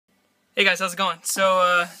Hey guys, how's it going?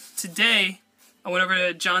 So today I went over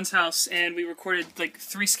to John's house and we recorded like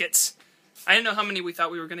 3 skits. I didn't know how many we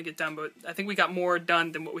thought we were going to get done, but I think we got more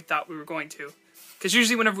done than what we thought we were going to. Because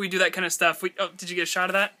usually whenever we do that kind of stuff, we... Oh, did you get a shot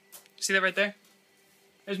of that? See that right there?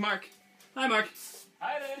 There's Mark. Hi, Mark.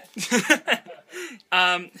 Hi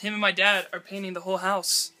there. Him and my dad are painting the whole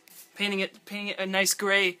house. Painting it a nice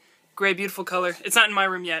gray, beautiful color. It's not in my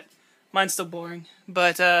room yet. Mine's still boring.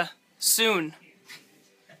 But soon.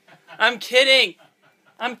 I'm kidding.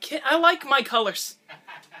 I like my colors.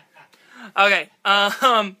 Okay.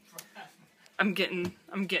 I'm getting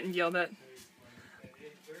yelled at.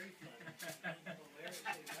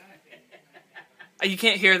 You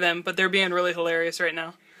can't hear them, but they're being really hilarious right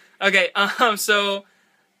now. Okay. So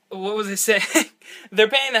what was I saying? They're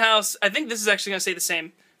painting the house. I think this is actually gonna stay the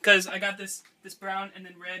same because I got this brown and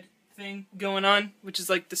then red thing going on, which is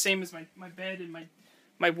like the same as my bed and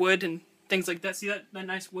my wood and things like that. See that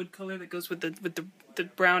nice wood color that goes with the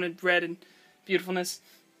brown and red and beautifulness.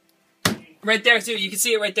 Right there too. You can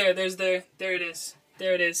see it right there. There it is.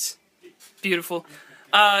 There it is. Beautiful.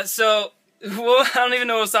 So well, I don't even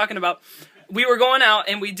know what I was talking about. We were going out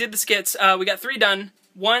and we did the skits. We got 3 done.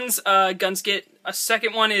 One's a gun skit. A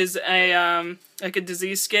second one is a like a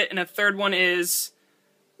disease skit, and a third one is,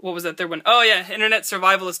 what was that third one? Oh yeah, internet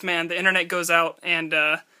survivalist man. The internet goes out and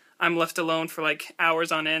I'm left alone for like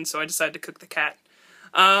hours on end, so I decided to cook the cat.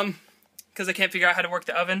 Because I can't figure out how to work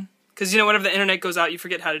the oven. Because, you know, whenever the internet goes out, you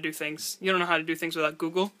forget how to do things. You don't know how to do things without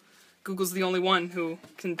Google. Google's the only one who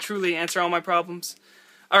can truly answer all my problems.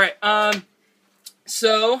 Alright,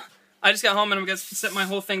 so I just got home and I'm going to set my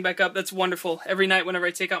whole thing back up. That's wonderful. Every night whenever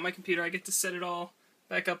I take out my computer, I get to set it all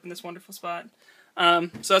back up in this wonderful spot. So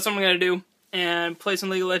that's what I'm going to do. And play some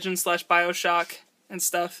League of Legends / Bioshock and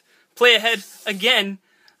stuff. Play ahead again.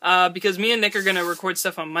 Because me and Nick are going to record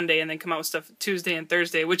stuff on Monday and then come out with stuff Tuesday and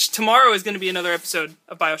Thursday, which tomorrow is going to be another episode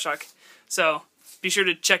of Bioshock. So be sure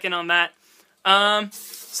to check in on that. So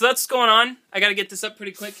that's what's going on. I got to get this up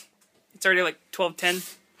pretty quick. It's already like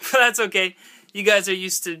 12:10, but that's okay. You guys are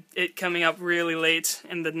used to it coming up really late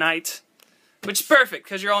in the night, which is perfect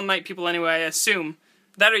because you're all night people anyway, I assume.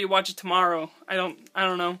 That or you watch it tomorrow. I don't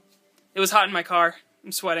know. It was hot in my car.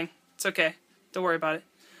 I'm sweating. It's okay. Don't worry about it.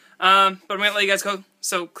 But I'm going to let you guys go.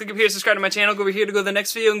 So click up here to subscribe to my channel. Go over here to go to the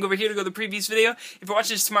next video. And go over here to go to the previous video. If you're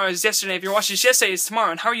watching this tomorrow, it's yesterday. If you're watching this yesterday, it's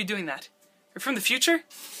tomorrow. And how are you doing that? You're from the future?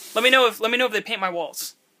 Let me know if they paint my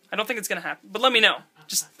walls. I don't think it's going to happen. But let me know.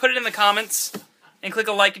 Just put it in the comments. And click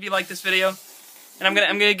a like if you like this video. And I'm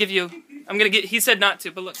gonna give you... he said not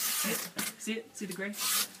to, but look. See it? See it? See the gray?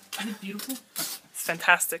 Isn't it beautiful? It's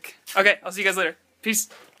fantastic. Okay, I'll see you guys later. Peace.